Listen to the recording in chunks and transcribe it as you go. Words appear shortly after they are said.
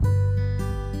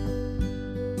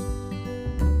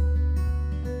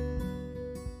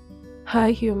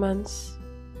Hi humans.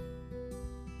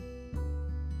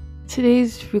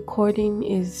 Today's recording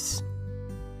is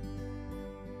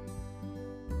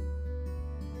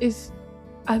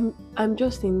I'm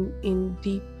just in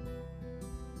deep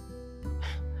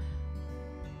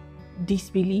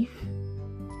disbelief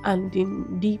and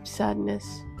in deep sadness.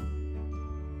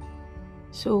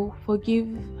 So forgive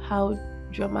how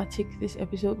dramatic this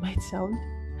episode might sound.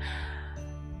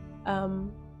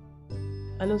 Um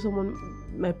I know someone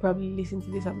might probably listen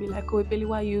to this and be like, "Oh, Billy,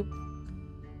 why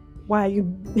are you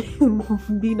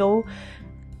being all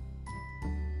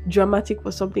dramatic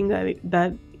for something that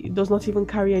it does not even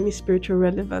carry any spiritual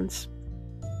relevance?"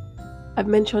 I've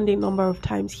mentioned a number of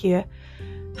times here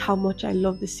how much I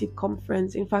love the sitcom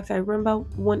Friends. In fact, I remember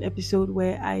one episode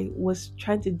where I was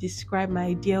trying to describe my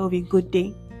idea of a good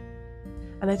day.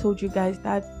 And I told you guys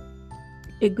that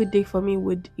a good day for me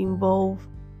would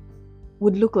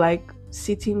look like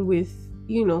sitting with,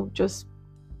 just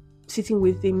sitting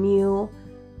with a meal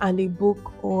and a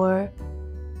book or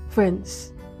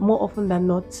friends. More often than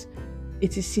not,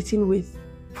 it is sitting with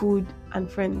food and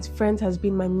friends. Friends has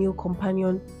been my meal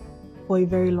companion for a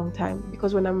very long time,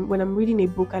 because when I'm reading a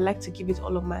book, I like to give it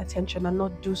all of my attention and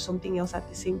not do something else at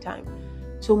the same time.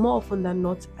 So more often than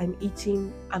not, I'm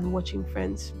eating and watching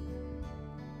Friends.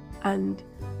 And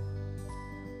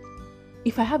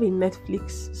if I have a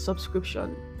Netflix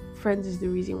subscription, Friends is the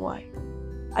reason why.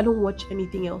 I don't watch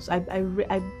anything else. I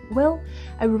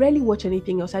rarely watch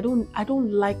anything else. I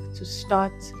don't like to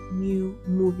start new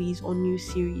movies or new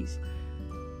series.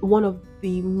 One of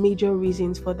the major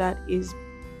reasons for that is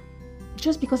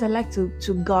just because I like to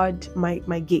guard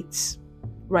my gates,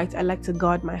 right? I like to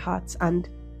guard my heart, and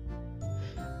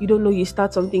you don't know, you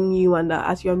start something new, and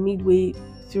as you're midway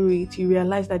through it, you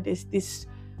realize that there's this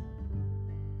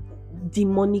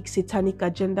demonic, satanic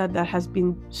agenda that has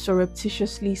been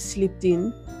surreptitiously slipped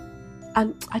in,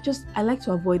 and I like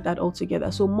to avoid that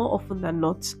altogether. So more often than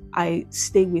not, I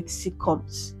stay with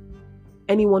sitcoms.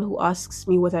 Anyone who asks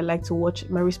me what I like to watch,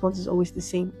 my response is always the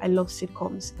same: I love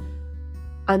sitcoms.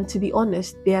 And to be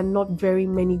honest, there are not very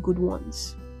many good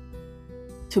ones,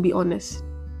 to be honest.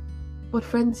 But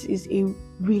Friends is a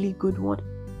really good one.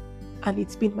 And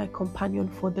it's been my companion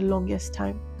for the longest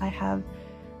time.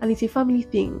 And it's a family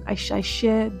thing. I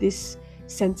share this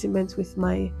sentiment with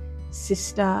my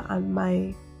sister and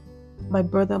my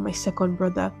brother, my second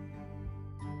brother.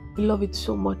 We love it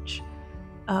so much.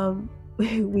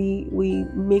 We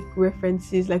make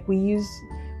references, like we use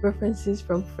references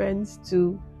from Friends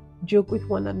to joke with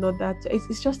one another.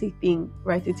 It's just a thing,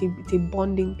 right? It's a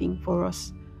bonding thing for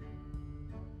us.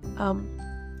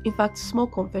 In fact, small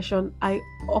confession, I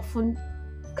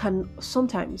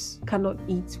sometimes cannot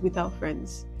eat without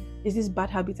Friends. There's this bad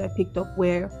habit I picked up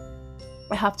where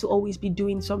I have to always be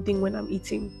doing something when I'm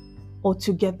eating, or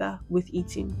together with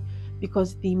eating,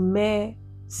 because the mere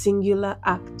singular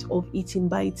act of eating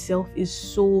by itself is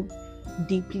so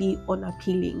deeply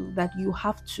unappealing that it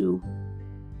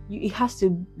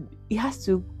has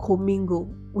to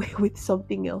commingle with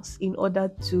something else in order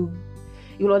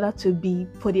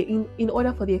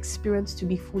for the experience to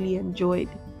be fully enjoyed.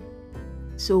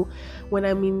 So when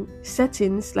I'm in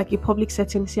settings like a public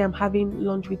setting, say I'm having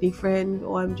lunch with a friend,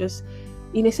 or I'm just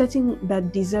in a setting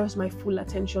that deserves my full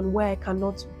attention, where I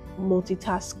cannot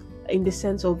multitask in the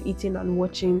sense of eating and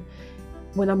watching,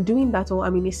 when I'm doing that, or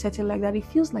I'm in a setting like that, it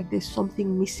feels like there's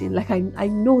something missing. Like I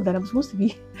know that I'm supposed to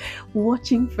be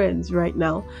watching Friends right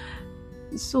now.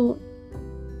 So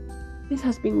this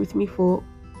has been with me for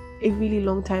a really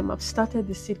long time. I've started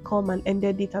the sitcom and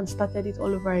ended it and started it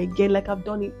all over again. Like I've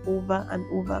done it over and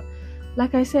over.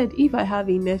 Like I said, if I have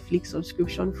a Netflix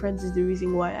subscription, Friends is the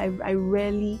reason why. I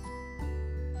rarely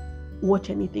watch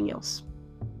anything else.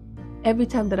 Every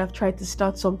time that I've tried to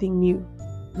start something new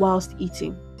whilst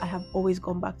eating, I have always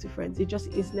gone back to Friends.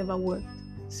 It's never worked.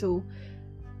 So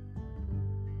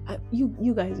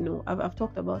you guys know, I've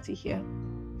talked about it here,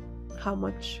 how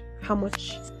much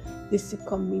this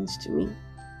sitcom means to me.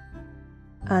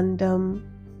 And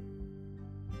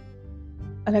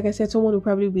like I said, someone will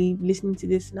probably be listening to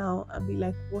this now and be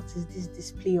like, what is this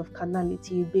display of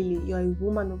carnality, Billy? You're a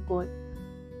woman of God.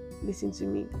 Listen to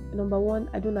me. Number one,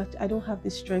 I don't have the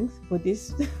strength for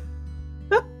this.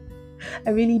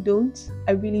 I really don't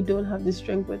have the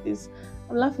strength for this.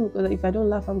 I'm laughing because if I don't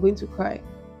laugh, I'm going to cry.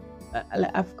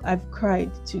 I've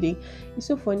cried today. It's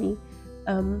so funny.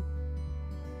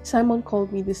 Simon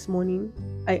called me this morning.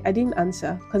 I didn't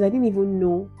answer because I didn't even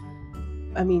know.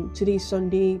 I mean, today is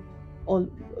Sunday, or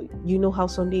you know how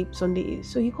Sunday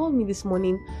is. So he called me this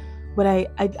morning, but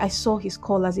I saw his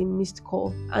call as a missed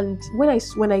call. And when I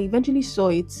eventually saw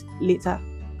it later,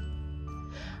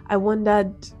 I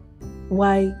wondered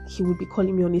why he would be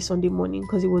calling me on a Sunday morning,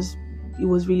 because it was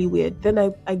really weird. Then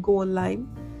I go online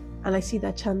and I see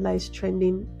that Chandler is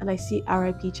trending, and I see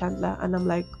RIP Chandler, and I'm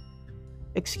like,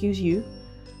 excuse you.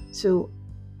 So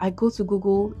I go to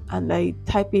Google and I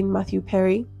type in Matthew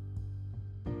Perry,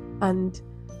 and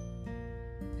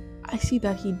I see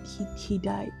that he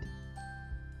died.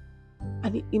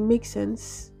 And it makes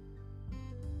sense.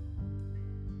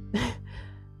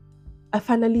 I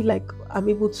finally, I'm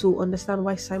able to understand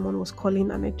why Simon was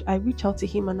calling, and I reach out to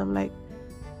him, and I'm like,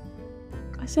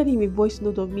 I sent him a voice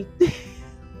note of me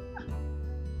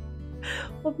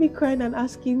of me crying and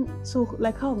asking, so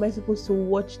how am I supposed to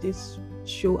watch this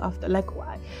show after?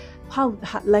 Why? How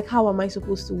am I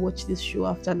supposed to watch this show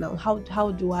after now? How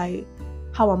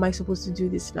am I supposed to do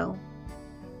this now?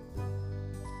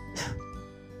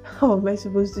 How am I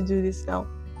supposed to do this now?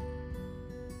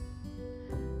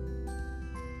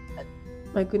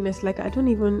 My goodness,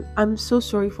 I'm so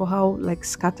sorry for how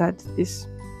scattered this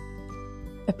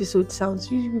episode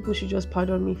sounds. Usually people should just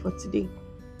pardon me for today.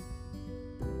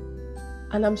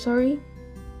 And I'm sorry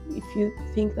if you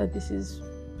think that this is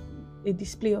a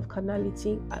display of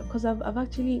carnality, because I've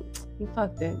actually, in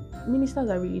fact, ministers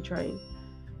are really trying.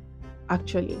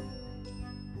 Actually,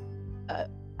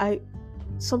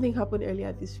 something happened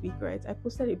earlier this week, right? I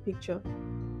posted a picture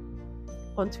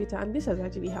on Twitter, and this has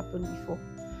actually happened before.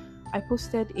 I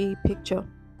posted a picture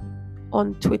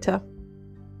on Twitter,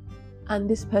 and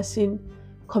this person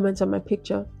comments on my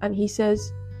picture, and he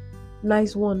says,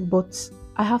 "Nice one, but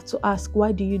I have to ask,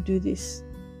 why do you do this?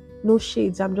 No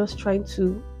shades, I'm just trying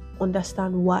to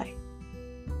understand why."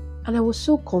 And I was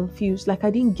so confused. I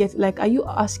didn't get, are you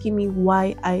asking me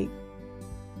why I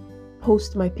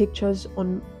post my pictures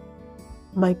on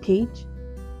my page?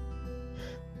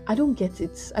 I don't get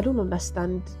it. I don't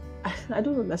understand. I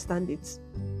don't understand it.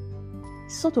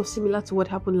 Sort of similar to what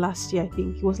happened last year. I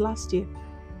think it was last year,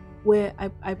 where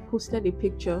I posted a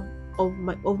picture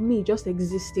of me just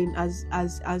existing as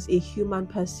a human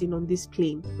person on this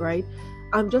plane, right?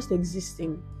 I'm just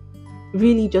existing,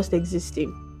 really just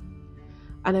existing.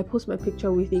 And I post my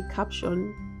picture with a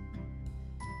caption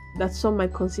that some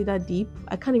might consider deep.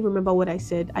 I can't even remember what I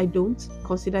said. I don't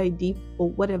consider it deep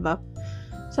or whatever.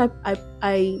 So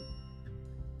I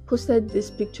posted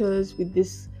these pictures with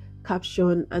this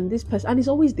caption, and this person, and it's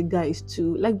always the guys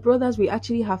too. Brothers, we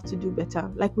actually have to do better.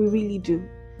 We really do.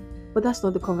 But that's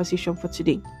not the conversation for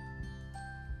today.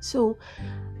 So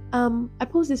I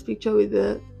post this picture with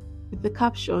the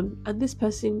caption, and this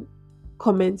person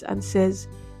comments and says,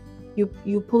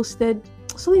 you posted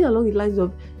something along the lines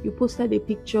of, you posted a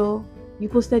picture, you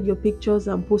posted your pictures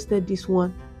and posted this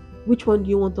one. Which one do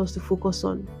you want us to focus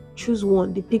on? Choose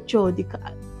one, the picture or the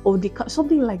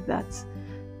something like that.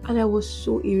 And I was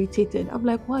so irritated. I'm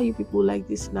like, why are you people like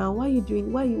this now? Why are you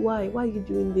doing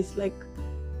this?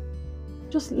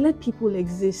 Just let people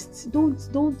exist. Don't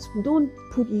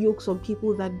put yokes on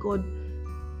people that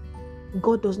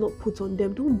God does not put on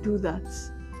them. Don't do that.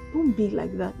 Don't be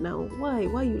like that now. Why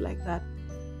are you like that?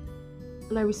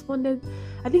 And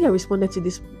I think I responded to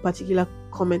this particular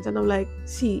comment, and I'm like,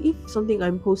 see, if something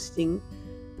I'm posting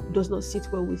does not sit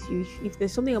well with you, if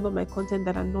there's something about my content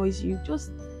that annoys you,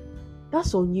 just,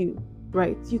 that's on you,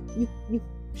 right? You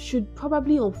should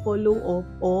probably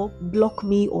unfollow or block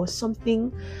me or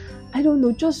something. I don't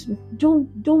know. Just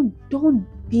don't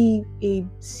be a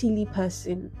silly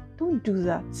person. Don't do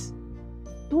that.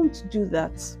 Don't do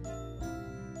that.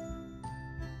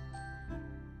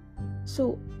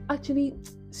 So actually,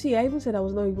 see, I even said I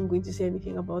was not even going to say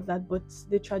anything about that, but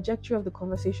the trajectory of the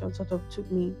conversation sort of took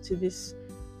me to this.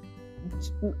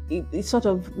 It sort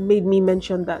of made me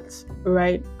mention that,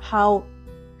 right? How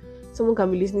someone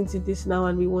can be listening to this now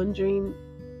and be wondering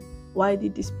why the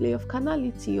display of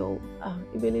carnality, or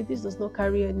Ibele, this does not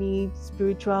carry any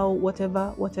spiritual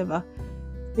whatever.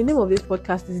 The name of this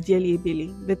podcast is Dearly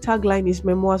Ibele. The tagline is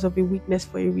Memoirs of a Weakness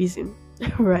for a Reason,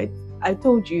 right? I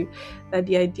told you that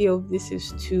the idea of this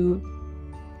is to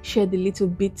share the little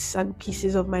bits and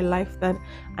pieces of my life that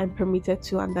I'm permitted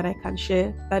to and that I can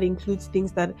share. That includes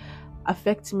things that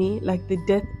affect me, like the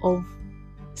death of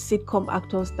sitcom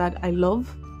actors that I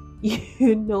love,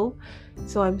 you know.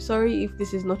 So I'm sorry if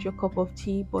this is not your cup of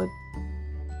tea, but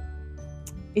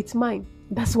it's mine.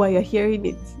 That's why you're hearing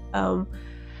it.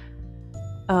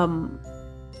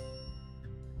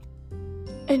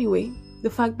 Anyway, the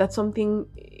fact that something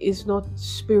is not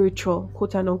spiritual,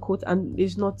 quote and unquote, and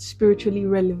is not spiritually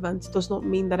relevant does not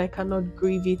mean that I cannot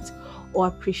grieve it or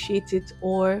appreciate it,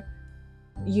 or,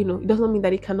 you know, it does not mean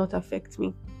that it cannot affect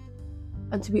me.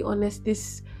 And to be honest,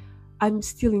 I'm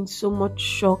still in so much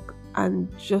shock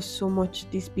and just so much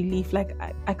disbelief.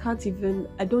 I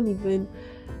don't even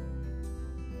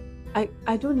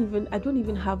I don't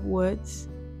even have words.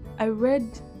 I read,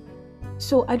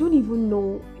 so I don't even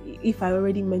know if I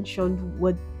already mentioned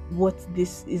what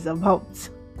this is about.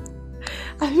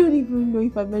 I don't even know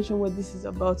if I mentioned what this is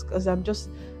about, because I'm just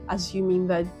assuming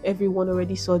that everyone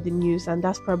already saw the news, and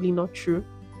that's probably not true.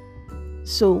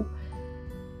 So,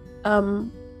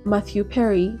 Matthew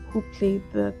Perry, who played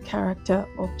the character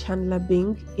of Chandler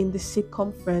Bing in the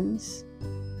sitcom Friends,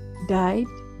 died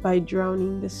by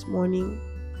drowning this morning.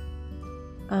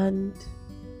 And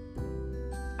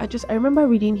I remember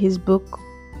reading his book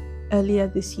earlier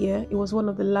this year. It was one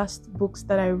of the last books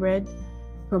that I read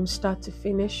from start to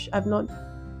finish. I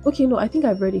think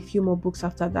I've read a few more books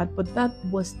after that, but that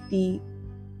was the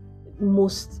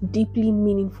most deeply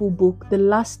meaningful book, the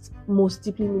last most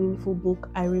deeply meaningful book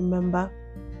I remember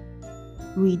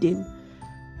reading.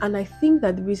 And I think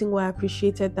that the reason why I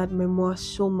appreciated that memoir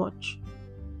so much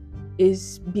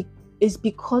is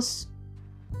because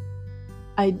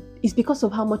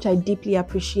of how much I deeply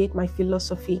appreciate my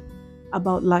philosophy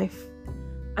about life.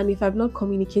 And if I've not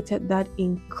communicated that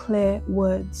in clear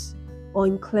words or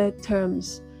in clear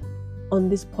terms on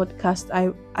this podcast,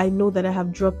 I know that I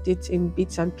have dropped it in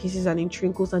bits and pieces and in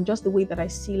trinkles, and just the way that I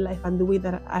see life and the way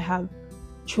that I have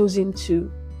chosen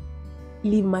to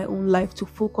live my own life, to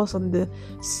focus on the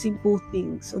simple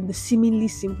things, on the seemingly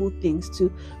simple things,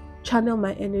 to channel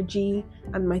my energy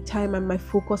and my time and my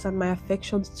focus and my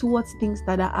affections towards things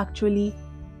that are actually,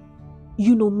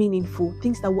 meaningful,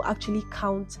 things that will actually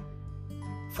count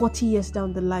 40 years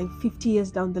down the line, 50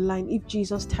 years down the line, if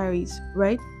Jesus tarries,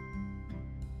 right?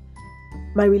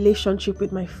 My relationship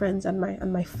with my friends and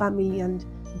my family, and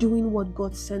doing what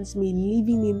God sends me,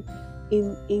 living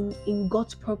in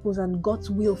God's purpose and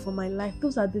God's will for my life.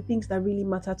 Those are the things that really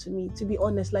matter to me, to be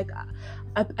honest. Like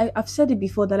I've said it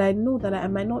before, that I know that I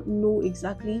might not know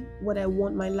exactly what I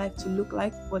want my life to look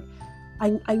like, but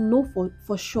I know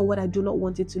for sure what I do not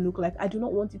want it to look like. I do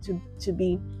not want it to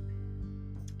be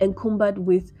encumbered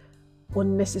with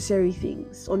unnecessary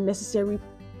things, unnecessary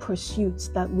pursuits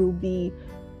that will be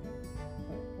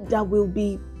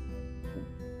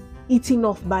eaten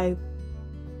off by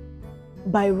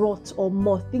rot or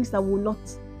moth, things that will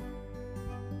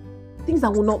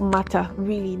not matter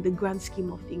really in the grand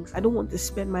scheme of things. I don't want to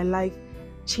spend my life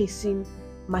chasing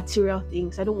material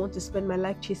things. I don't want to spend my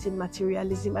life chasing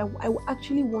materialism. I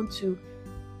actually want to,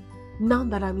 now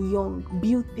that I'm young,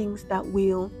 build things that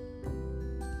will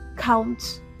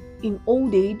count in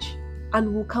old age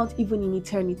and will count even in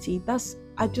eternity.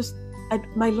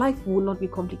 My life will not be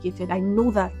complicated. I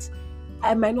know that.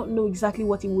 I might not know exactly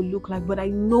what it will look like, but I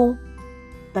know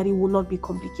that it will not be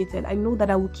complicated. I know that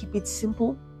I will keep it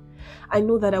simple. I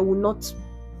know that I will not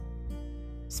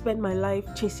spend my life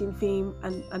chasing fame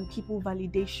and people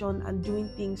validation and doing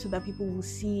things so that people will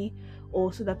see,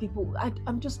 or so that people...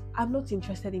 I'm not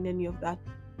interested in any of that.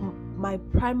 My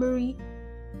primary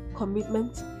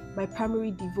commitment, my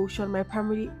primary devotion, my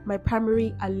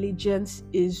primary allegiance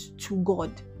is to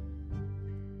God.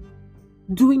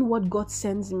 Doing what God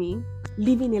sends me,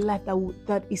 living a life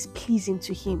that is pleasing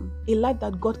to Him, a life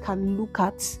that God can look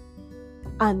at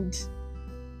and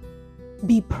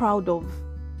be proud of,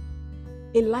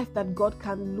 a life that God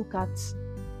can look at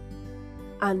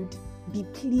and be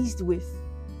pleased with.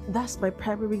 That's my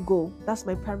primary goal. That's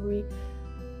what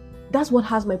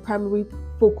has my primary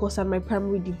focus and my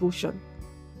primary devotion.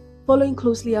 Following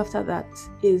closely after that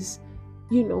is,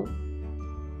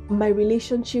 my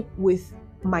relationship with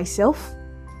myself,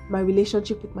 my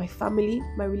relationship with my family,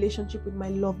 my relationship with my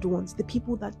loved ones, the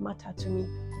people that matter to me.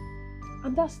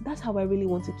 And that's how I really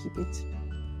want to keep it.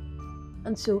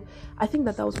 And so I think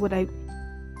that was what I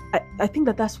think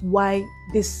that's why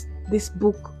this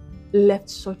book left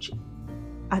such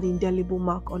an indelible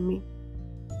mark on me.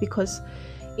 Because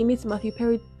in it, Matthew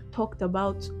Perry talked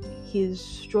about his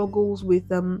struggles with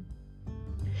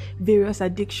various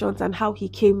addictions and how he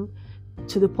came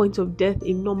to the point of death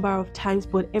a number of times,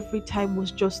 but every time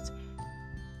was just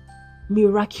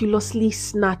miraculously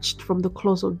snatched from the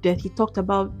claws of death. He talked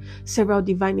about several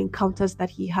divine encounters that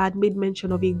he had, made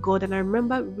mention of a God, and I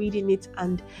remember reading it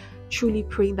and truly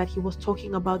praying that he was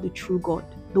talking about the true God,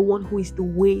 the one who is the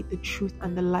way, the truth,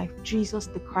 and the life, Jesus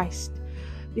the Christ.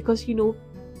 Because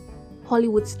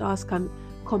Hollywood stars can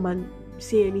come and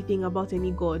say anything about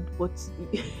any God, but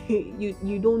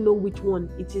you don't know which one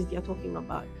it is they're talking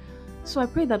about. So I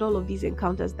pray that all of these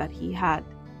encounters that he had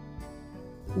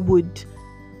would,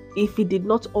 if he did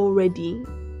not already,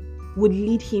 would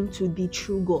lead him to the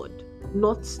true God,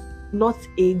 not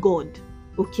a God,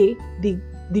 okay?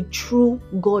 The true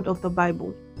God of the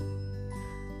Bible.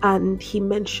 And he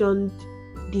mentioned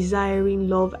desiring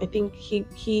love. I think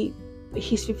he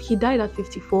died at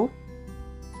 54.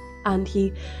 And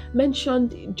he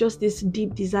mentioned just this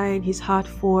deep desire in his heart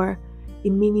for a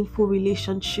meaningful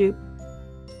relationship.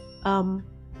 um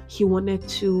he wanted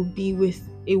to be with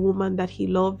a woman that he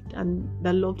loved and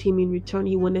that loved him in return.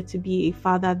 He wanted to be a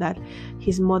father that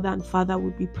his mother and father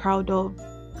would be proud of.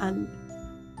 And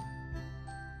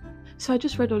so I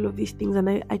just read all of these things, and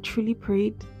I truly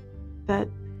prayed that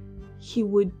he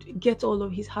would get all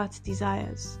of his heart's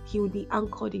desires. He would be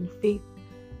anchored in faith,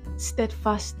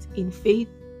 steadfast in faith.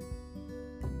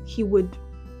 He would,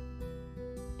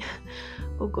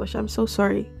 oh gosh, I'm so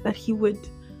sorry, that he would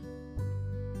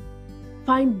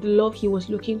find the love he was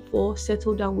looking for,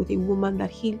 settle down with a woman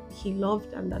that he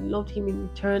loved and that loved him in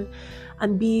return,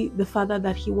 and be the father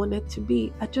that he wanted to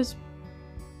be. I just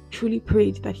truly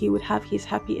prayed that he would have his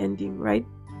happy ending, right?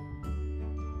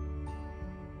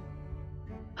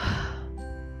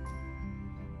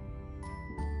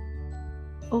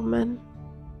 Oh man,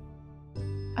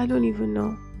 I don't even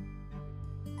know.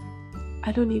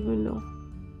 I don't even know.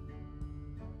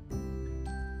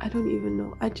 I don't even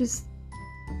know.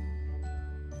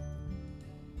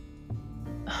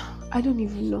 I don't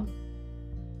even know.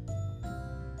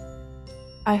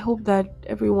 I hope that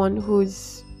everyone who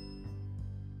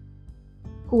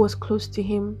was close to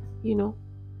him,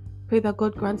 pray that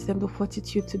God grants them the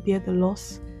fortitude to bear the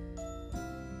loss.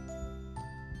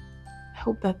 I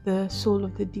hope that the soul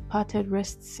of the departed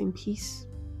rests in peace.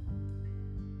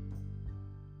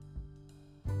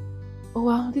 Oh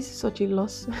wow, this is such a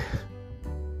loss.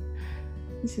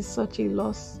 This is such a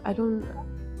loss. I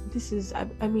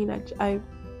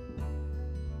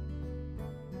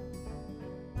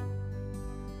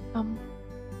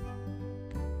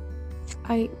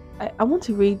want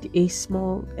to read a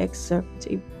small excerpt,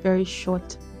 a very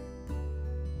short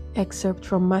excerpt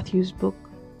from Matthew's book.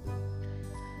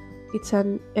 It's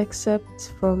an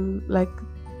excerpt from like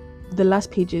the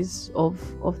last pages of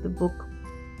the book.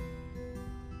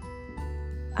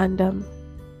 And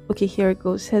okay, here it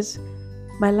goes. It says,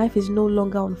 "My life is no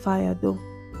longer on fire though.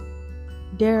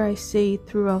 Dare I say,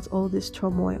 throughout all this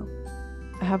turmoil,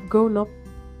 I have grown up.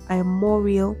 I am more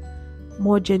real,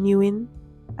 more genuine.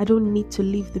 I don't need to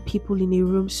leave the people in a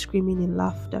room screaming in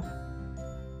laughter.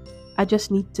 I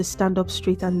just need to stand up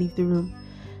straight and leave the room,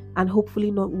 and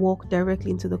hopefully not walk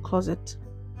directly into the closet.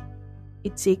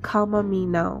 It's a calmer me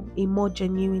now, a more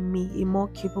genuine me, a more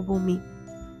capable me.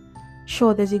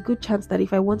 Sure, there's a good chance that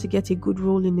if I want to get a good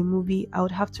role in a movie, I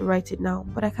would have to write it now,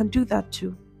 but I can do that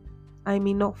too. I'm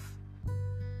enough.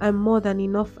 I'm more than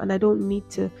enough, and I don't need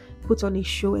to put on a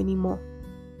show anymore.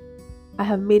 I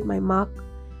have made my mark.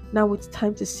 Now it's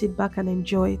time to sit back and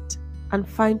enjoy it and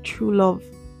find true love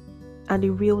and a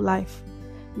real life,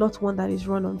 not one that is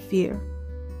run on fear.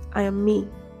 I am me,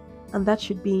 and that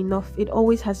should be enough. It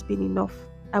always has been enough.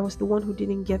 I was the one who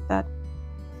didn't get that,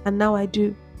 and now I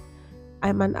do.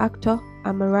 I'm an actor,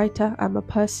 I'm a writer, I'm a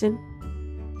person,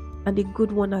 and a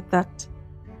good one at that.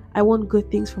 I want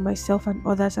good things for myself and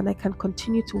others, and I can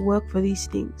continue to work for these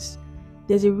things.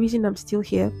 There's a reason I'm still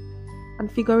here,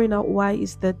 and figuring out why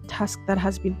is the task that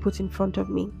has been put in front of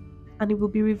me, and it will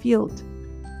be revealed.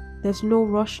 There's no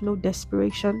rush, no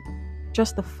desperation,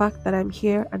 just the fact that I'm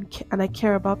here and I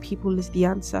care about people is the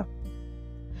answer.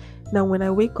 Now when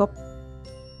I wake up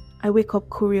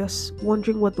curious,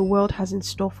 wondering what the world has in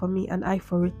store for me, and I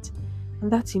for it,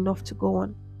 and that's enough to go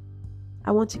on.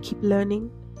 I want to keep learning,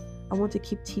 I want to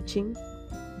keep teaching.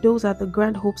 Those are the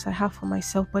grand hopes I have for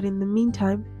myself, but in the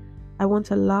meantime, I want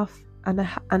to laugh and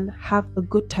have a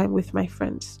good time with my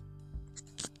friends."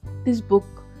 This book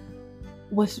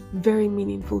was very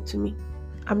meaningful to me.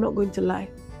 I'm not going to lie.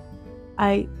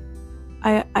 I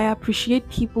appreciate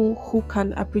people who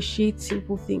can appreciate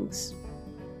simple things.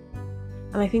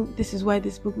 And I think this is why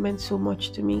this book meant so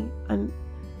much to me. And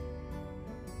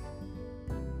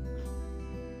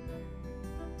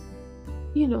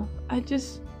I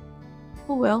just,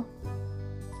 oh well.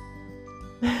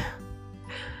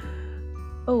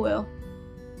 Oh well.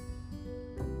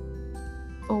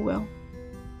 Oh well.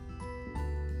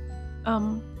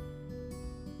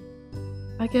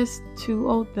 I guess to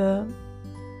all the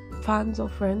fans or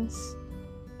friends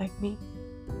like me,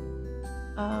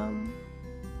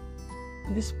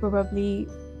 this probably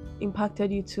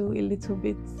impacted you too a little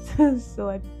bit. So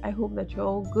I hope that you're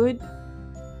all good.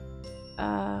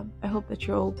 I hope that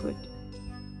you're all good.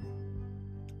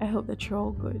 I hope that you're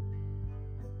all good.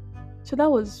 So that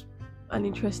was an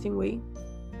interesting way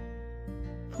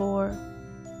for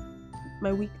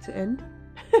my week to end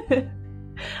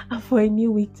and for a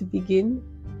new week to begin.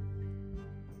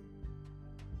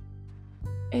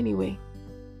 Anyway,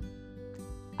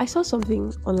 I saw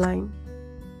something online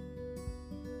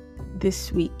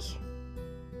this week,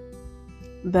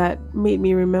 that made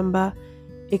me remember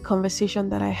a conversation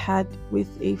that I had with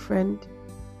a friend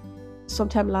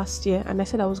sometime last year, and I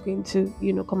said I was going to,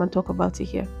 come and talk about it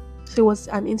here. So it was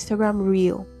an Instagram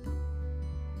reel,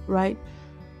 right?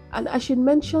 And I should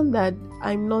mention that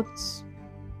I'm not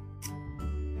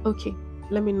okay.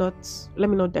 Let me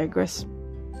not digress.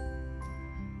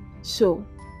 So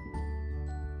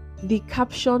the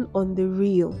caption on the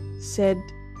reel said,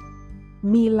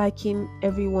 "Me liking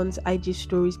everyone's IG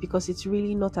stories because it's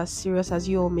really not as serious as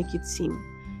you all make it seem.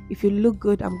 If you look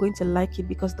good, I'm going to like it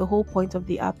because the whole point of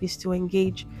the app is to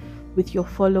engage with your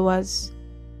followers.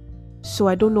 So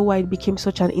I don't know why it became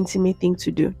such an intimate thing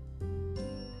to do."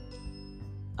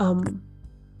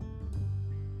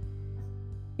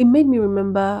 It made me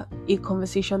remember a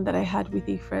conversation that I had with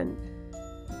a friend.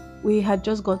 We had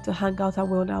just gone to hang out and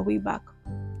we're on our way back.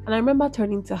 And I remember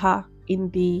turning to her in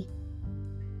the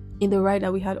ride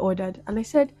that we had ordered, and I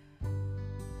said,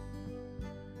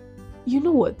 "You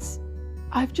know what?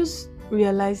 I've just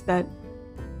realized that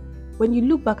when you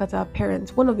look back at our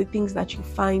parents, one of the things that you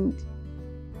find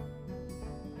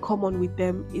common with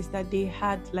them is that they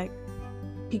had like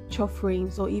picture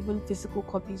frames or even physical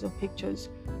copies of pictures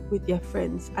with their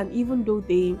friends. And even though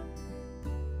they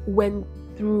went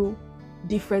through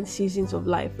different seasons of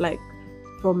life, like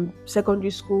from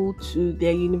secondary school to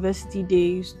their university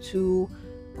days to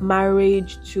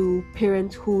marriage to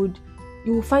parenthood,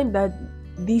 you will find that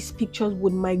these pictures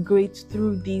would migrate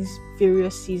through these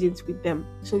various seasons with them.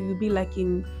 So you'll be like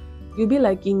in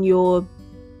your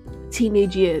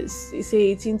teenage years, say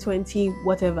 18, 20,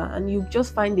 whatever, and you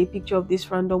just find a picture of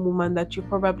this random woman that you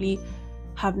probably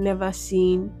have never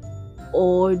seen,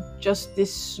 or just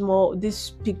this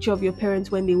picture of your parents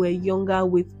when they were younger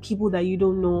with people that you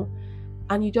don't know,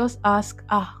 and you just ask,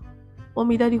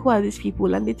 "Mommy, Daddy, who are these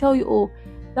people?" And they tell you, "Oh,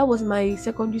 that was my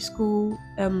secondary school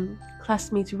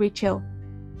classmate Rachel,"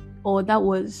 or that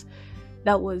was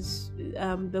that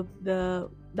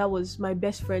was my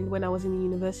best friend when I was in the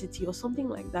university," or something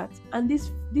like that. And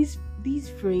these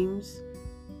frames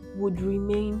would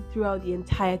remain throughout the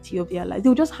entirety of their life.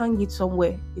 They'll just hang it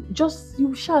somewhere.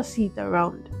 You shall see it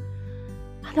around.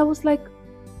 And I was like,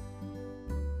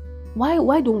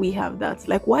 why don't we have that?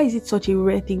 Like, why is it such a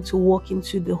rare thing to walk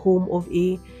into the home of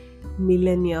a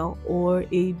millennial or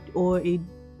a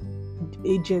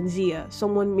Gen Zer,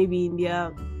 someone maybe in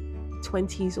their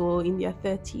 20s or in their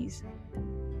 30s?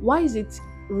 Why is it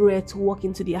rare to walk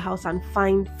into their house and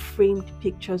find framed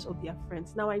pictures of their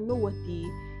friends? Now I know what the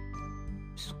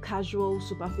casual,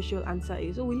 superficial answer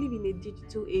is. "Oh, we live in a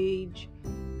digital age,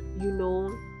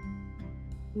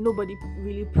 nobody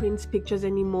really prints pictures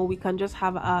anymore. We can just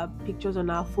have our pictures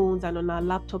on our phones and on our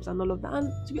laptops and all of that."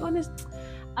 And to be honest,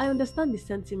 I understand the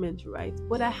sentiment, right?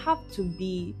 But I have to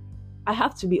be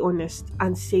honest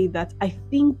and say that I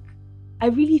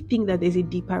really think that there's a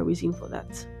deeper reason for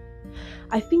that.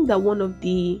 I think that one of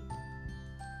the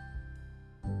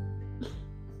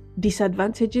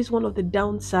disadvantages, one of the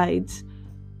downsides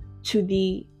to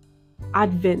the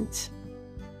advent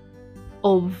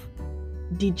of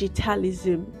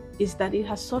digitalism is that it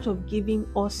has sort of given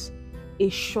us a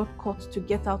shortcut to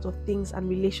get out of things and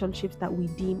relationships that we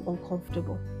deem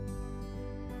uncomfortable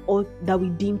or that we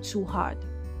deem too hard.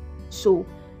 So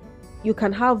you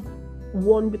can have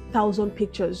 1,000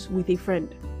 pictures with a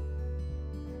friend,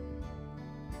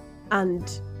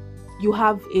 and you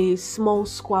have a small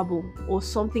squabble or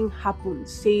something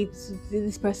happens. Say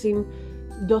this person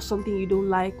does something you don't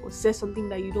like or says something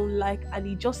that you don't like, and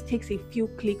it just takes a few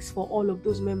clicks for all of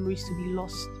those memories to be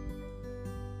lost.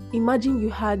 Imagine you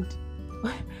had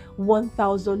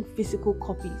 1,000 physical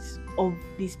copies of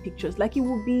these pictures. Like, it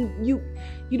would be, you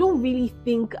don't really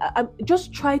think,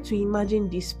 just try to imagine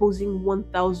disposing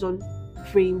 1,000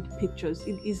 framed pictures.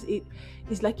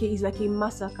 It's like a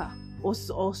massacre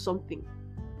or something.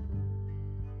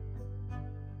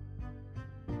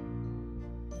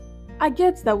 I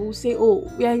get that we'll say, "Oh,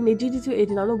 we are in a digital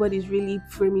age now, nobody's really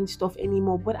framing stuff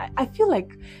anymore." But I feel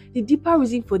like the deeper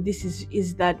reason for this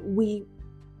is that we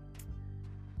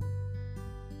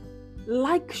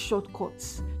like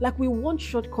shortcuts. Like, we want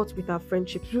shortcuts with our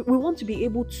friendships. We want to be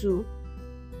able to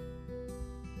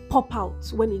pop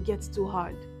out when it gets too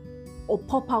hard, or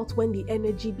pop out when the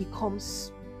energy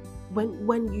becomes,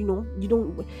 when you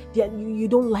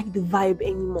don't like the vibe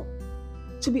anymore.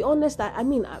 To be honest,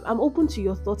 I'm open to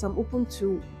your thoughts. I'm open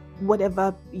to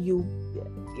whatever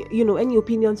any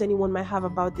opinions anyone might have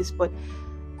about this. But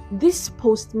this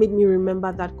post made me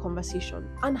remember that conversation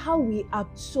and how we are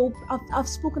I've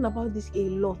spoken about this a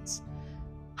lot.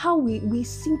 How we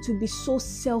seem to be so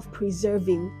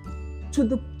self-preserving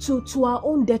to our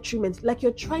own detriment. Like,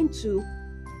 you're trying to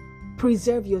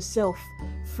preserve yourself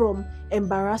from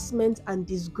embarrassment and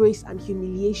disgrace and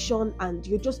humiliation, and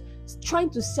you're just trying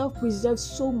to self-preserve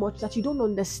so much that you don't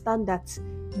understand that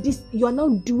this, you are now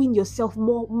doing yourself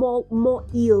more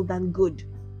ill than good.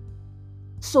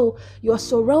 So you are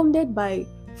surrounded by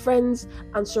friends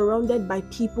and surrounded by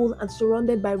people and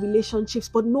surrounded by relationships,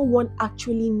 but no one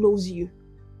actually knows you.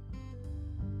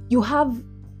 You have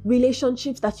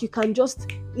relationships that you can just,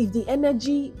 if the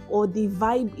energy or the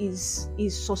vibe is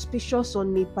suspicious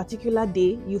on a particular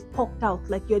day, you've popped out.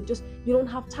 Like you don't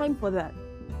have time for that.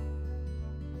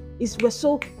 We're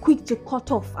so quick to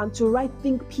cut off and to write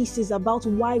think pieces about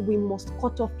why we must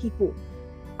cut off people.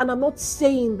 And I'm not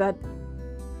saying that,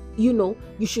 you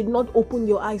should not open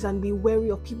your eyes and be wary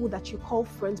of people that you call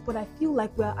friends, but I feel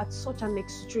like we're at such an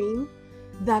extreme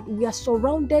that we are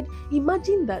surrounded.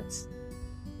 Imagine that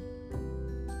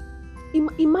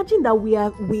we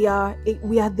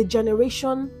are the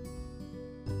generation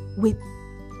with,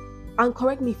 and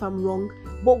correct me if I'm wrong,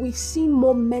 but we've seen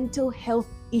more mental health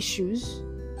issues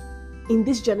in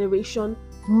this generation,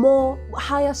 more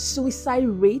higher suicide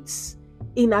rates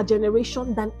in our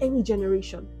generation than any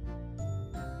generation.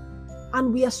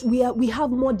 And we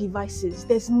have more devices.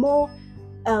 There's more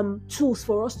tools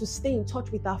for us to stay in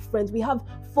touch with our friends. We have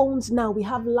phones now, we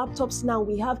have laptops now,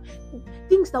 we have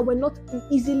things that were not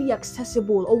easily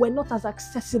accessible, or were not as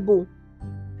accessible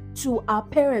to our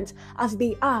parents as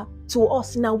they are to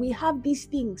us now. We have these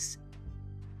things.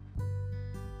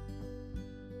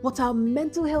 But our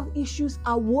mental health issues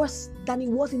are worse than it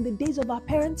was in the days of our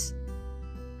parents.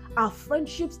 Our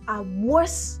friendships are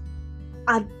worse,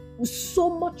 and so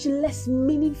much less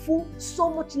meaningful, so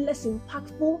much less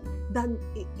impactful than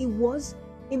it was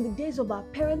in the days of our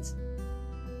parents.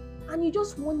 And you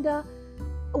just wonder,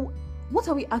 what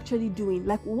are we actually doing?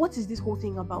 Like, what is this whole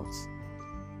thing about?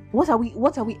 What are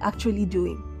we actually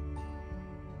doing?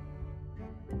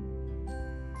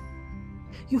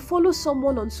 You follow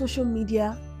someone on social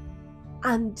media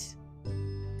and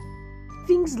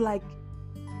things like,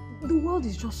 the world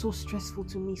is just so stressful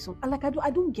to me. So, like, I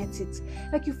don't get it.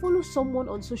 Like, you follow someone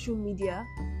on social media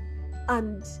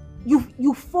and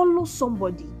you follow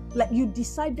somebody. Like, you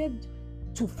decided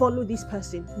to follow this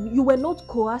person. You were not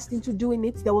coerced into doing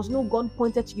it. There was no gun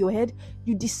pointed to your head.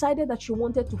 You decided that you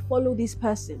wanted to follow this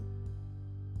person.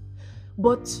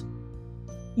 But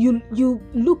you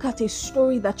look at a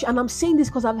story that and I'm saying this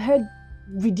because I've heard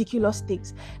ridiculous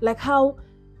things. Like how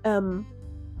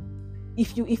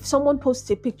if someone posts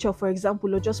a picture, for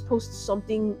example, or just posts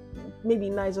something maybe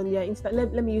nice on their Insta,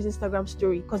 let me use Instagram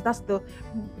story because that's the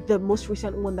most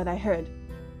recent one that I heard.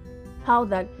 How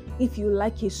that if you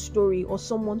like a story or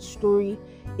someone's story,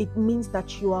 it means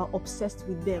that you are obsessed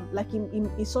with them. Like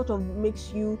it sort of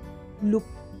makes you look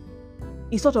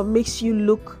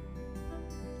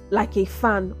like a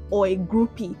fan or a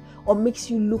groupie, or makes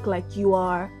you look like you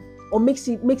are, or makes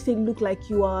it look like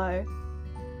you are,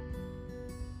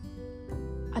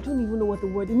 I don't even know what the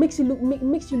word. It makes you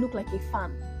look like a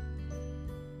fan.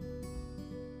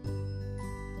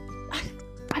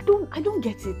 I don't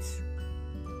get it.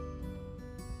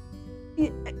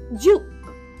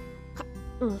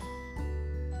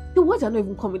 The words are not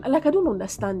even coming. Like, I don't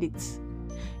understand it.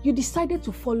 You decided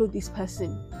to follow this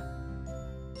person.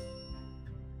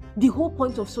 The whole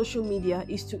point of social media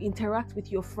is to interact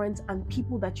with your friends and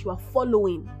people that you are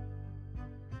following,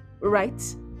 right?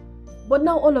 But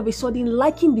now all of a sudden,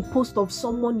 liking the post of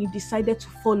someone you decided to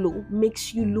follow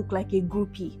makes you look like a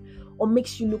groupie, or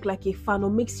makes you look like a fan, or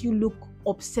makes you look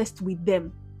obsessed with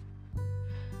them.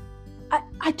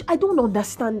 I don't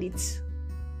understand it.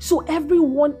 So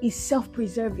everyone is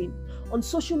self-preserving. On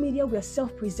social media, we are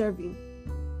self-preserving.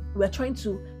 We're trying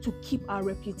to keep our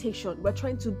reputation. We're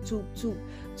trying to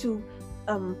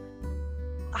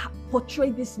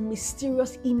portray this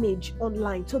mysterious image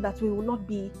online so that we will not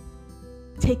be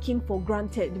taken for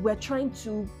granted. We're trying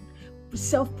to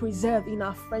self-preserve in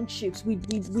our friendships. We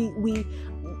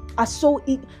are so.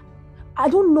 I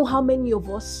don't know how many of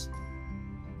us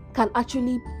can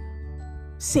actually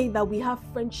say that we have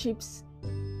friendships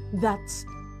that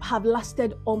have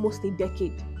lasted almost a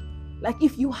decade. Like,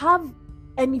 if you have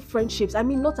any friendships, I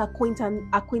mean, not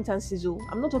acquaintances.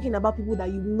 I'm not talking about people that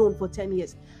you've known for 10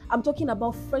 years. I'm talking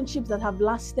about friendships that have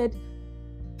lasted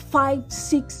 5,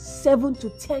 6, 7 to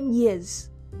 10 years.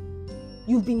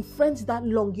 You've been friends that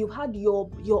long. You've had your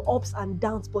ups and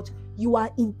downs, but you are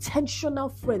intentional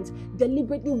friends,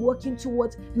 deliberately working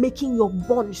towards making your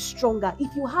bond stronger.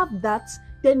 If you have that,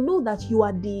 then know that you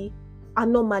are the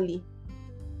anomaly.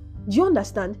 Do you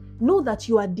understand? Know that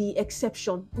you are the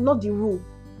exception, not the rule.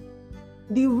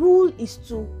 The rule is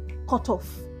to cut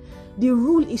off. The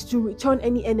rule is to return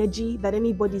any energy that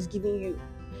anybody is giving you.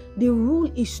 The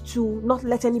rule is to not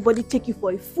let anybody take you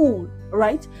for a fool,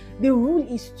 right? The rule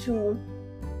is to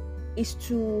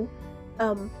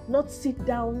not sit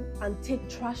down and take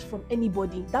trash from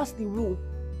anybody. That's the rule.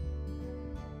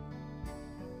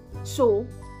 So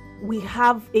we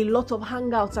have a lot of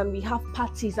hangouts, and we have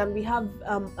parties, and we have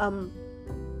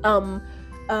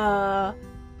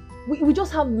we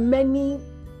just have many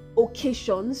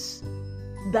occasions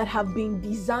that have been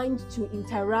designed to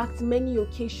interact, many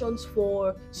occasions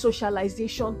for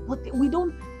socialization, but we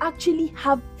don't actually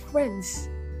have friends.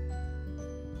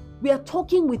 We are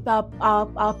talking with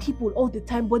our people all the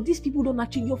time, but these people don't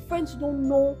actually, your friends don't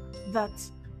know that,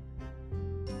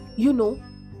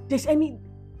 there's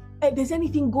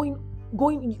anything going.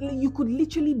 You could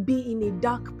literally be in a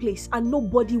dark place and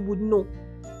nobody would know.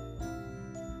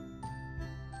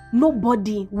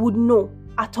 Nobody would know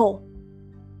at all.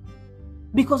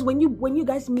 Because when you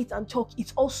guys meet and talk,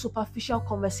 it's all superficial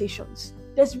conversations.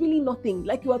 There's really nothing.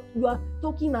 Like you are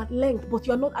talking at length, but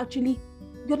you're not actually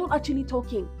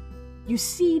talking. You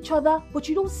see each other, but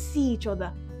you don't see each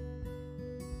other.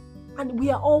 And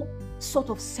we are all sort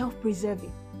of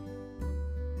self-preserving.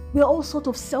 We are all sort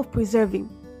of self-preserving.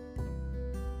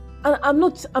 And I'm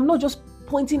not just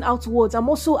pointing outwards. I'm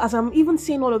also, as I'm even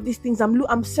saying all of these things,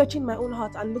 I'm searching my own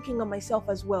heart and looking at myself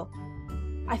as well.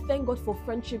 I thank God for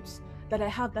friendships that I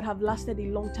have that have lasted a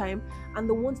long time, and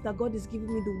the ones that God is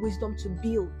giving me the wisdom to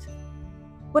build.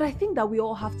 But I think that we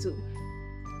all have to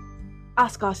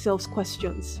ask ourselves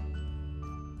questions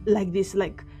like this.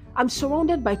 Like, I'm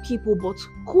surrounded by people, but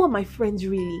who are my friends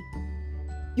really?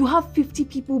 You have 50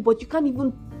 people, but you can't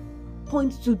even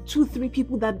point to 2-3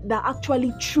 people that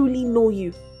actually truly know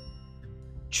you.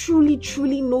 Truly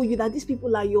know you, that these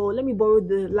people are your, let me borrow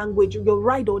the language, your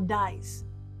ride or dies.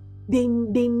 They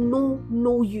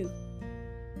know you.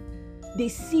 They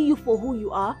see you for who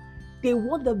you are. They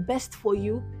want the best for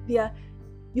you. You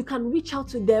can reach out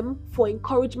to them for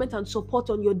encouragement and support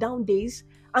on your down days,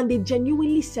 and they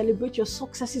genuinely celebrate your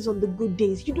successes on the good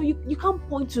days. You can't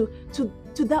point to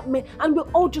that man, and we're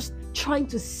all just trying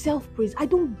to self-praise. I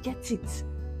don't get it.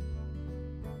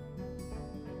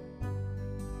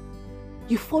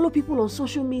 You follow people on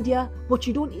social media, but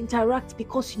you don't interact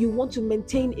because you want to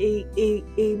maintain a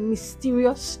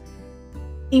mysterious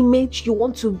image. You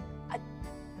want to...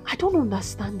 I don't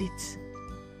understand it.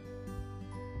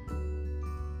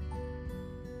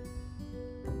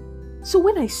 So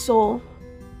when I saw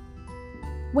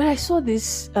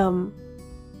this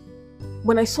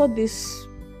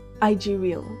IG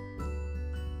reel,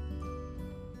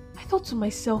 I thought to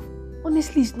myself,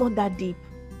 honestly, it's not that deep.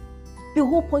 The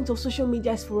whole point of social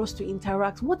media is for us to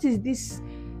interact. What is this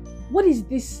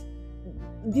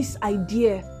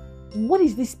idea? What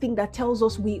is this thing that tells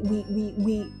us we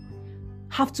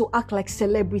have to act like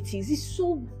celebrities? It's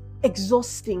so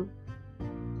exhausting.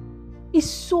 It's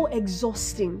so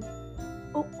exhausting.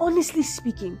 Honestly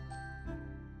speaking,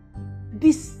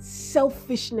 this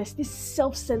selfishness, this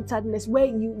self-centeredness, where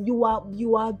you are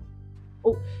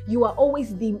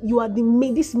always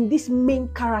this main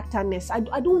characterness. I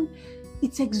don't.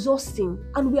 It's exhausting,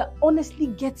 and we are honestly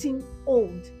getting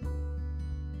old.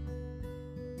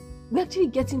 We're actually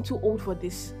getting too old for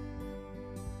this.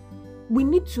 We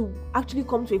need to actually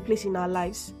come to a place in our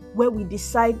lives where we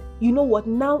decide, you know what,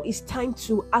 now is time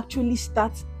to actually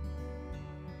start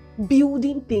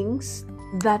building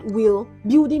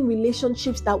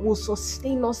relationships that will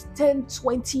sustain us 10,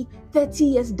 20, 30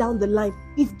 years down the line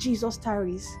if Jesus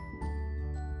tarries.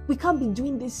 We can't be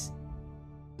doing these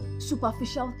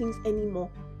superficial things anymore.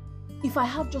 If I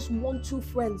have just 1-2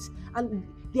 friends and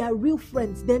they are real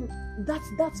friends, then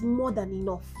that's more than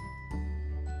enough.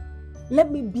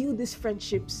 Let me build these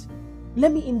friendships.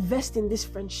 Let me invest in these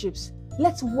friendships.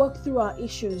 Let's work through our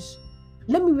issues.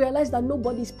 Let me realize that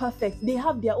nobody is perfect. They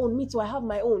have their own, me too, I have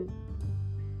my own.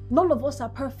 None of us are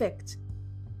perfect.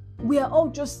 We are all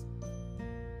just,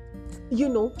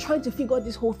 trying to figure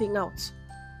this whole thing out.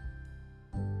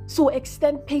 So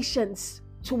extend patience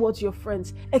towards your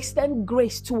friends. Extend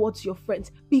grace towards your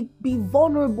friends. Be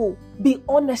vulnerable. Be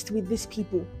honest with these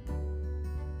people.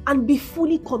 And be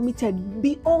fully committed.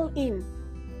 Be all in.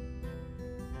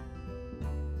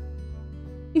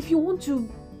 If you want to,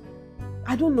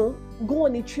 go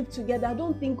on a trip together, I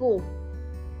don't think,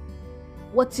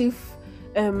 what if,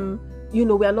 we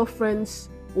are not friends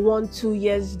 1-2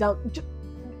 years down?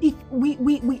 If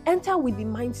we enter with the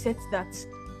mindset that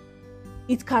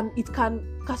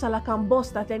Kasala can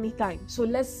burst at any time. So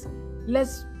let's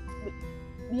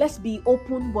be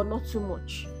open, but not too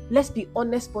much. Let's be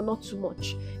honest, but not too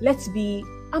much.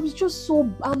 I'm just so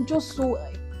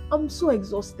I'm so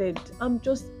exhausted.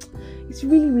 It's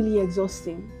really, really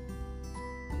exhausting.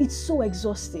 It's so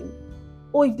exhausting.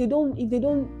 Or if they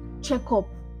don't check up,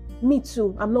 me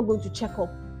too, I'm not going to check up.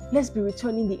 Let's be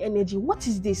returning the energy. What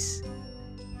is this?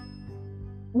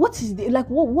 What is the like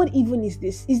what even is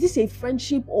this? Is this a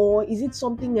friendship or is it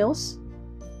something else?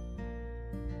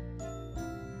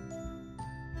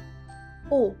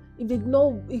 Oh,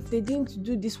 if they didn't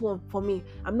do this one for me,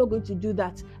 I'm not going to do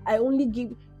that. I only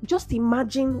give. Just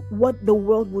imagine what the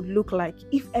world would look like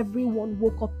if everyone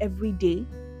woke up every day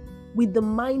with the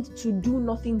mind to do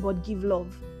nothing but give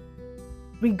love,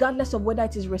 regardless of whether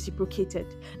it is reciprocated.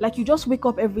 Like you just wake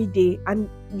up every day and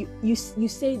you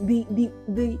say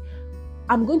the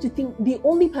I'm going to think, the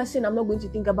only person I'm not going to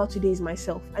think about today is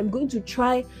myself. I'm going to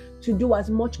try to do as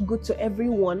much good to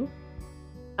everyone.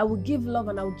 I will give love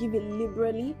and I will give it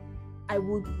liberally. I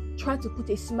would try to put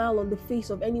a smile on the face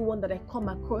of anyone that I come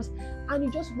across. And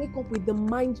you just wake up with the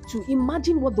mind to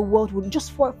imagine what the world would,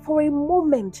 just for a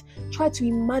moment, try to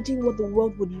imagine what the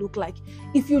world would look like.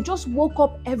 If you just woke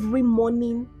up every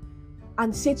morning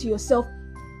and say to yourself,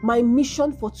 my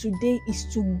mission for today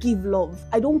is to give love.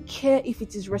 I don't care if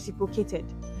it is reciprocated.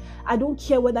 I don't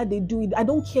care whether they do it. I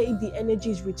don't care if the energy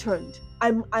is returned.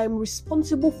 I'm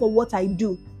responsible for what I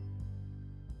do.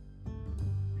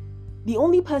 The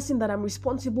only person that I'm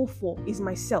responsible for is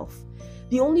myself.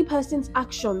 The only person's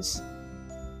actions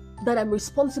that I'm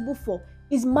responsible for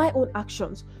is my own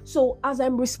actions. So as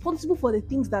I'm responsible for the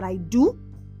things that I do,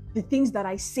 the things that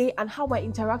I say, and how I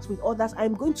interact with others,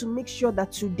 I'm going to make sure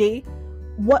that today,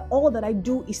 all that I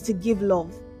do is to give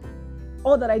love.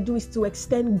 All that I do is to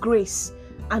extend grace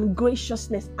and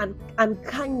graciousness and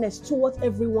kindness towards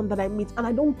everyone that I meet. And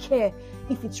I don't care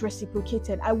if it's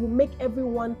reciprocated. I will make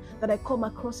everyone that I come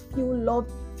across feel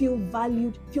loved, feel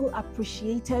valued, feel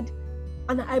appreciated.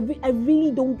 And I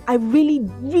really don't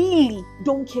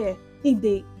care if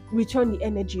they return the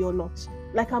energy or not.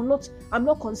 Like I'm not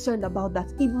concerned about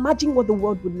that. Imagine what the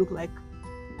world would look like.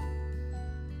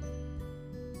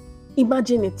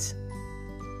 Imagine it.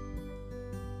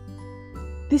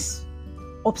 This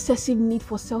obsessive need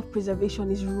for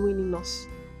self-preservation is ruining us.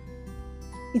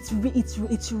 It's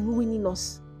ruining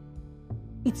us.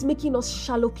 It's making us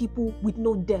shallow people with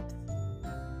no depth.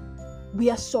 We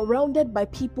are surrounded by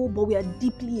people, but we are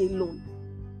deeply alone.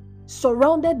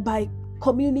 Surrounded by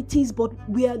communities, but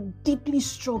we are deeply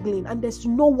struggling, and there's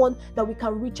no one that we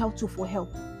can reach out to for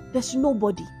help. There's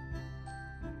nobody.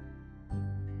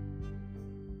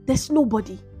 There's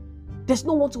nobody. There's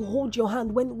no one to hold your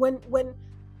hand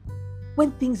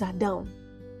when things are down.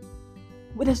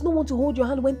 There's no one to hold your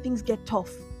hand when things get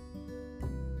tough.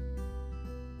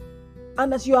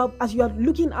 And as you are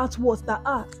looking outwards that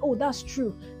that's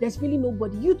true, there's really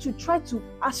nobody. You to try to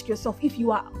ask yourself if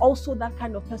you are also that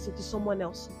kind of person to someone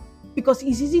else. Because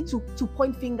it's easy to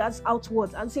point fingers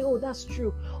outwards and say, oh, that's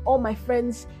true. All my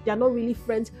friends, they are not really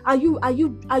friends. Are you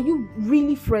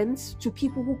really friends to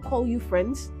people who call you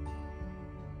friends?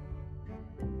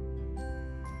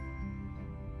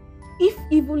 If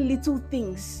even little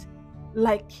things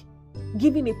like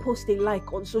giving a post a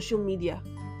like on social media,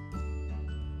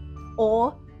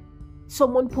 or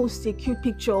someone posts a cute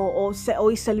picture or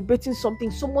is celebrating something,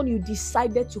 someone you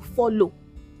decided to follow,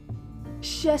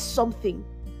 share something,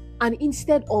 and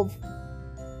instead of,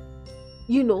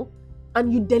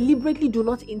 and you deliberately do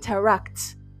not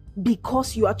interact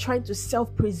because you are trying to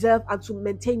self-preserve and to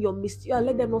maintain your mystery,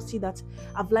 let them not see that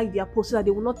I've liked their post so that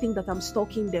they will not think that I'm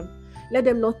stalking them. Let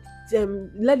them not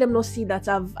see that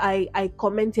I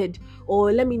commented,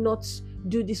 or let me not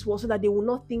do this one so that they will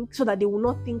not think.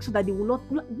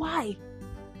 Why?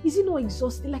 Is it not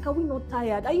exhausting? Like, are we not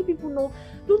tired? Are you people not?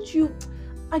 Don't you?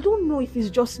 I don't know if it's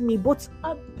just me, but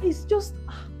it's just.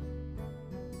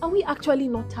 Are we actually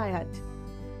not tired?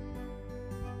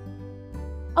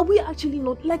 Are we actually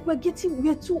not, like, we're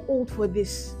too old for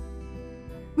this.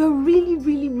 We're really,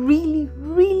 really, really,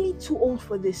 really too old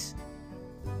for this.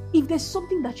 If there's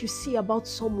something that you see about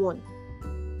someone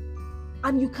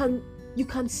and you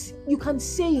can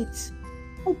say it,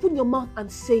 open your mouth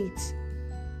and say it.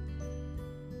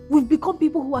 We've become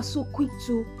people who are so quick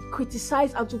to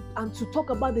criticize and to talk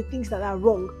about the things that are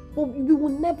wrong, but we will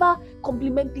never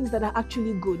compliment things that are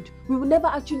actually good. We will never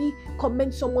actually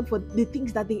commend someone for the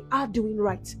things that they are doing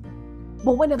right.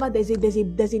 But whenever there's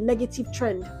a negative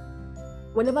trend,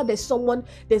 whenever there's someone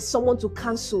to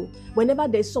cancel, whenever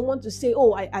there's someone to say,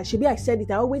 oh, I said it,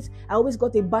 I always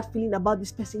got a bad feeling about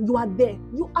this person, you are there.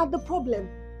 You are the problem.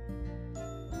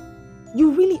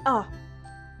 You really are.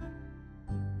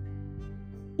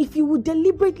 If you would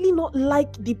deliberately not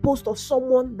like the post of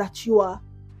someone that you are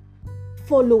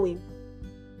following,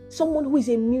 someone who is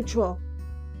a mutual,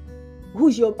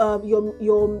 who's your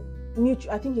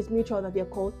mutual, I think it's mutual that they're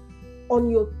called, on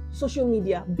your social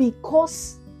media,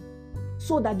 because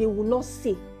so that they will not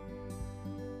say,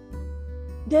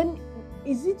 then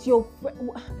is it your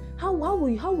how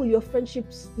will your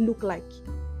friendships look like?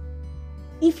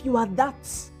 If you are that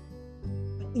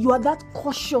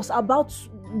cautious about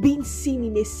being seen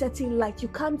in a certain light, you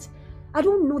can't. I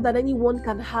don't know that anyone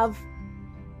can have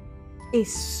a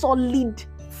solid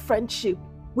friendship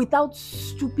without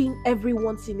stooping every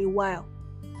once in a while.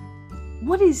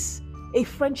 What is a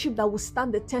friendship that will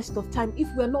stand the test of time if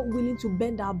we're not willing to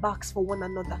bend our backs for one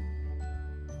another?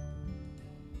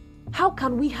 How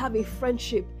can we have a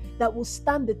friendship that will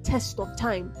stand the test of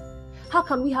time? How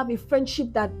can we have a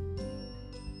friendship that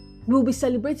we'll be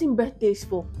celebrating birthdays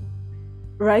for,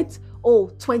 right? Oh,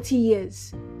 20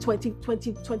 years,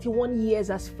 21 years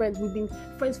as friends. We've been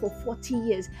friends for 40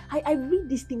 years. I read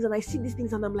these things and I see these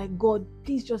things and I'm like, God,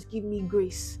 please just give me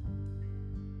grace.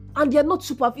 And they're not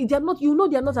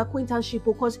they're not acquaintanceship,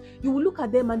 because you will look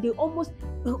at them and they almost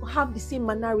have the same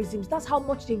mannerisms. That's how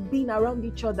much they've been around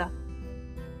each other.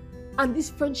 And these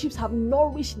friendships have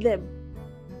nourished them.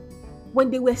 When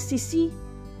they were CC,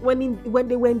 when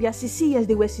they were in their CC years,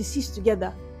 they were CCs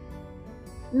together.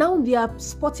 Now they are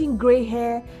sporting gray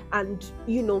hair, and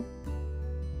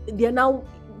they are now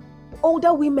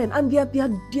older women, and they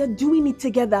are doing it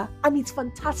together, and it's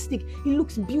fantastic. It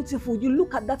looks beautiful. You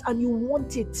look at that and you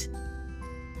want it.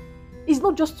 It's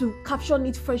not just to caption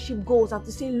it friendship goals and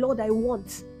to say, Lord, I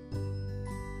want.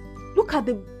 Look at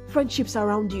the friendships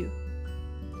around you.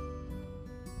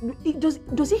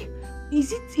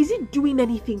 Is it doing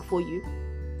anything for you?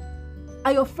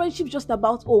 Are your friendships just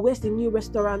about, oh, where's the new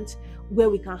restaurant where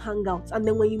we can hang out? And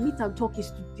then when you meet and talk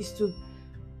is to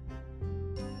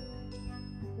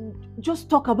just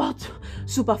talk about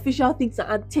superficial things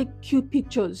and take cute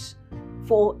pictures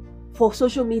for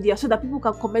social media so that people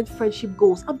can comment friendship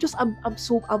goals.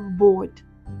 I'm bored.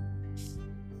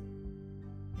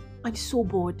 I'm so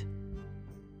bored.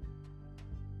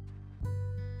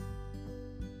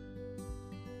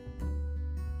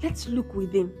 Let's look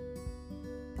within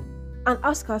and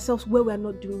ask ourselves where we are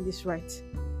not doing this right.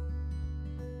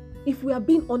 If we are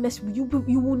being honest, you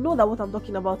will know that what I'm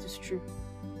talking about is true.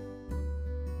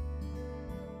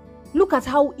 Look at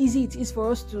how easy it is for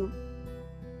us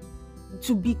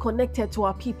to be connected to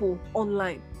our people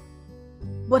online,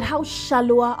 but how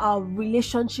shallower our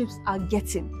relationships are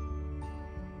getting.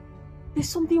 There's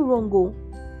something wrong,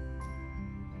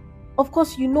 Of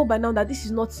course, you know by now that this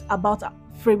is not about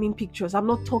framing pictures. I'm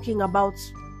not talking about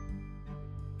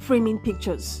framing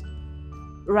pictures,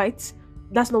 right?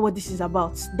 That's not what this is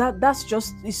about. That's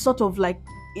just, it's sort of like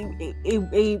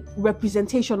a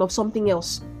representation of something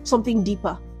else, something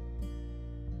deeper.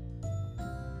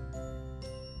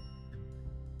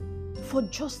 For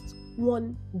just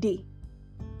one day,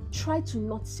 try to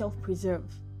not self-preserve.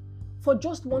 For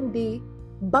just one day,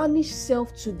 banish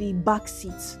self to the back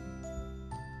seat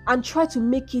and try to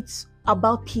make it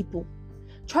about people.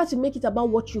 Try to make it about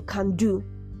what you can do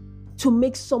to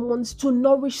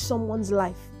nourish someone's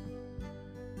life.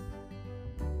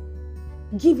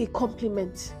 Give a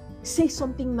compliment. Say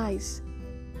something nice.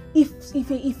 If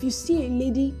you see a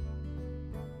lady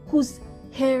whose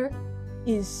hair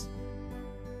is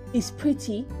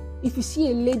pretty, if you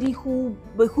see a lady who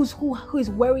is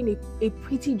wearing a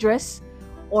pretty dress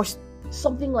or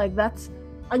something like that,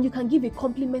 and you can give a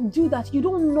compliment, do that. You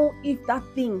don't know if that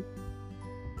thing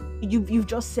you've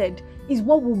just said is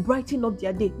what will brighten up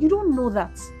their day. You don't know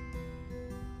that.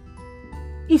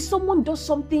 If someone does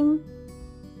something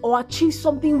or achieves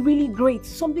something really great,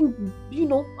 something,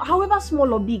 however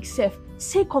small or big, say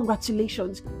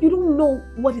congratulations. You don't know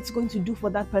what it's going to do for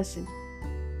that person.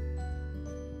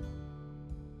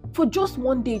 For just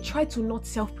one day, try to not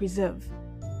self-preserve.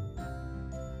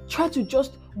 Try to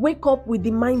just wake up with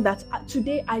the mind that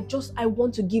today I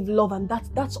want to give love, and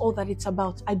that's all that it's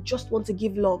about. I just want to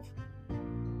give love.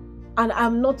 And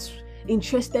I'm not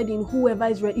interested in whoever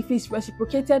is if it's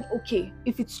reciprocated, okay.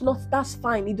 If it's not, that's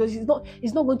fine.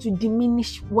 It's not going to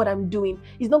diminish what I'm doing.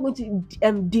 It's not going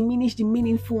to diminish the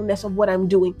meaningfulness of what I'm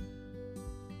doing.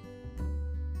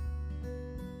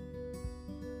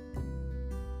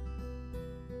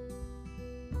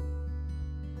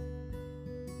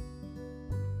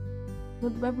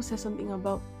 But the Bible says something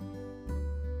about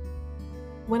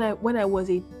when I was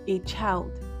a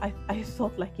child, I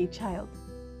thought like a child.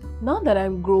 Now that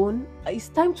I'm grown, it's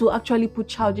time to actually put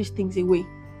childish things away.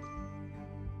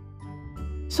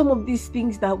 Some of these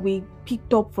things that we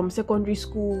picked up from secondary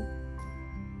school,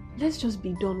 let's just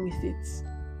be done with it.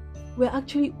 We're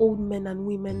actually old men and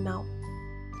women now,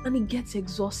 and it gets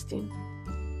exhausting.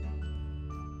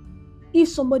 If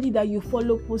somebody that you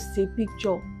follow posts a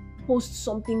picture, posts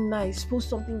something nice, posts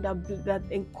something that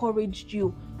encouraged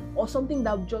you, or something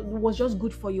that was just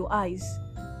good for your eyes,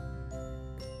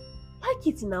 like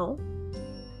it now.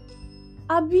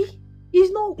 Abby,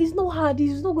 it's not hard.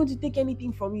 It's not going to take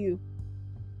anything from you.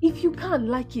 If you can't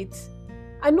like it,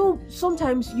 I know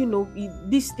sometimes,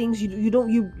 these things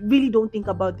you really don't think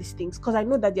about these things, because I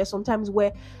know that there are some times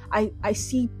where I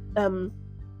see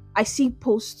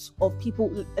posts of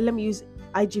people. Let me use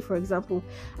IG for example.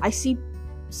 I see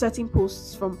certain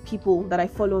posts from people that I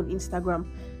follow on Instagram,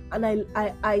 and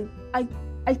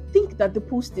I think that the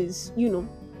post is,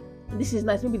 this is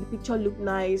nice. Maybe the picture looked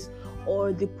nice,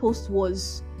 or the post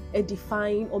was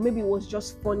edifying, or maybe it was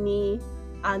just funny,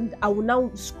 and I will now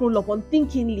scroll up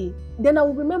unthinkingly. Then I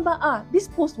will remember, this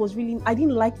post was really, I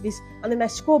didn't like this, and then I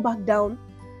scroll back down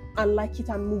and like it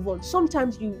and move on.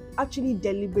 Sometimes you actually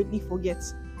deliberately forget.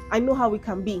 I know how it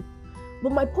can be,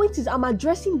 but my point is, I'm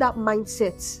addressing that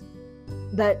mindset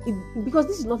because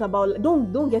this is not about,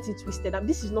 don't get it twisted.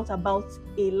 This is not about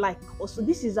a like. Also,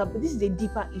 this is a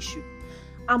deeper issue.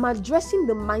 I'm addressing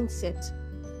the mindset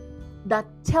that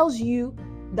tells you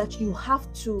that you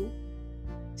have to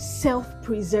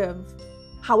self-preserve,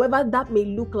 however that may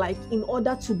look like, in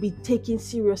order to be taken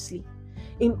seriously,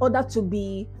 in order to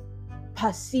be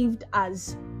perceived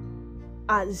as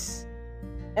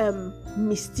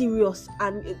mysterious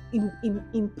and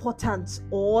important,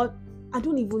 or I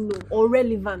don't even know, or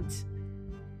relevant.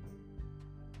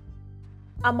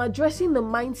 I'm addressing the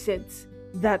mindset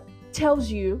that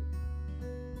tells you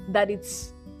that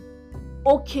it's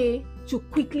okay to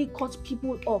quickly cut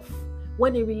people off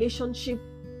when a relationship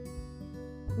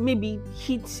maybe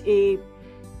hits a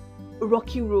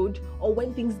rocky road, or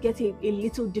when things get a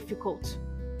little difficult,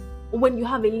 or when you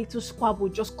have a little squabble,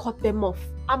 just cut them off.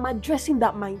 I'm addressing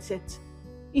that mindset.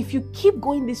 If you keep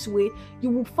going this way, you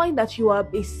will find that you are a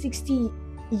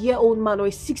 60-year-old man or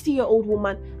a 60-year-old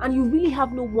woman, and you really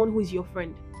have no one who is your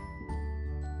friend.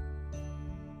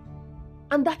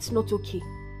 And that's not okay.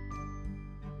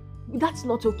 That's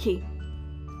not okay.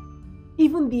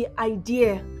 Even the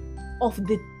idea of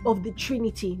the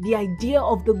Trinity, the idea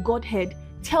of the Godhead,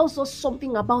 tells us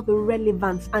something about the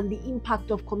relevance and the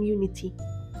impact of community.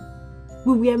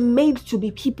 We were made to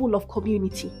be people of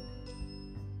community.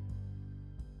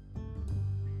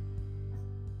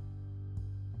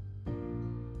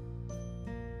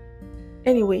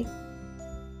 Anyway,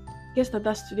 guess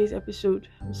that's today's episode.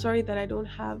 I'm sorry that I don't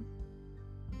have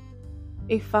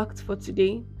a fact for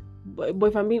today, but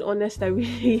if I'm being honest,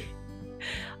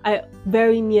 I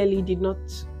very nearly did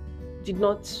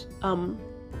not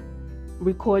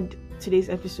record today's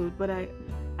episode, but I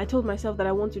told myself that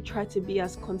I want to try to be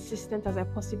as consistent as I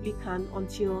possibly can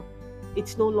until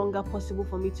it's no longer possible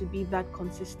for me to be that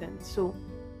consistent. So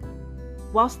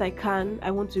whilst I can,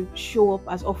 I want to show up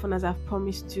as often as I've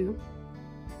promised to.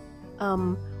 I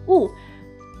don't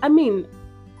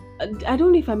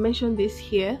know if I mentioned this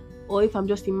here or if I'm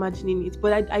just imagining it,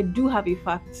 but I do have a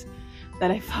fact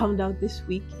that I found out this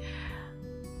week,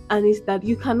 and it's that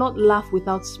you cannot laugh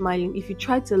without smiling. If you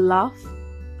try to laugh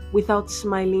without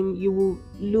smiling, you will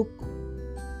look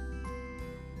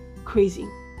crazy.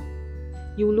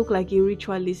 You will look like a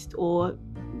ritualist or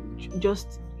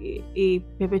just a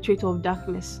perpetrator of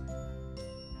darkness.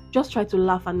 Just try to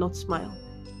laugh and not smile.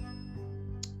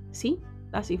 See,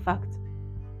 that's a fact.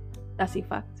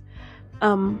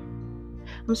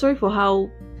 I'm sorry for how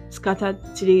scattered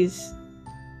today's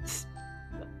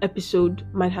episode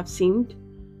might have seemed.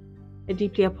 I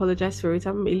deeply apologize for it.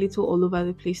 I'm a little all over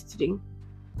the place today.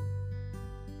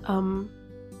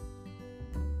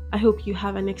 I hope you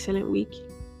have an excellent week.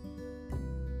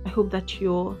 I hope that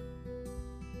your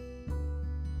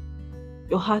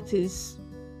heart is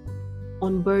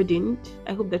unburdened.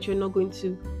 I hope that you're not going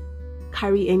to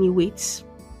carry any weights.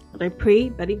 And I pray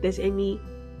that if there's any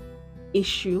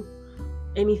issue,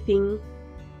 anything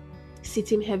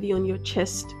sitting heavy on your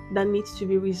chest that needs to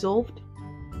be resolved,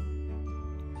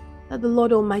 that the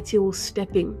Lord Almighty will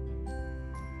step in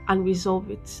and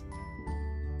resolve it.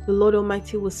 The Lord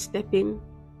Almighty will step in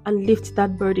and lift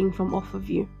that burden from off of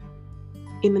you.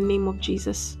 In the name of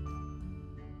Jesus.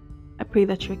 I pray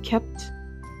that you're kept.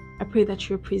 I pray that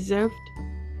you're preserved.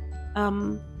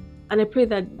 And I pray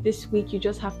that this week you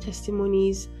just have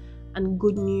testimonies and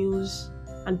good news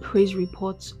and praise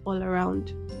reports all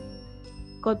around.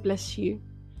 God bless you.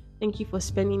 Thank you for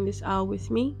spending this hour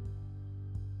with me.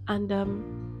 And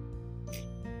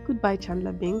goodbye,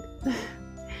 Chandler Bing.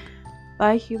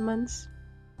 Bye, humans.